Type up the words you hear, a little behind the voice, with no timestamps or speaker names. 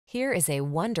Here is a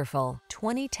wonderful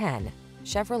 2010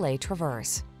 Chevrolet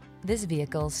Traverse. This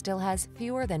vehicle still has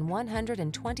fewer than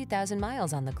 120,000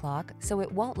 miles on the clock, so it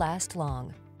won't last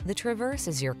long. The Traverse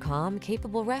is your calm,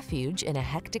 capable refuge in a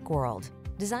hectic world.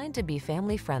 Designed to be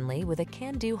family-friendly with a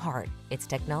can-do heart, its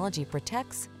technology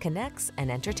protects, connects, and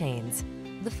entertains.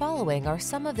 The following are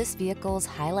some of this vehicle's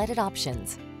highlighted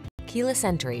options: keyless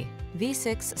entry,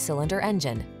 V6 cylinder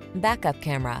engine, backup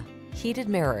camera, heated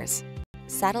mirrors,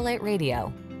 satellite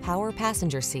radio, power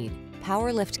passenger seat,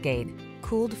 power liftgate,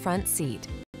 cooled front seat,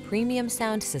 premium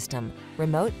sound system,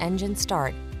 remote engine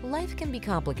start. Life can be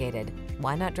complicated.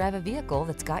 Why not drive a vehicle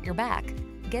that's got your back?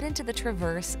 Get into the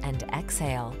Traverse and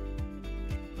exhale.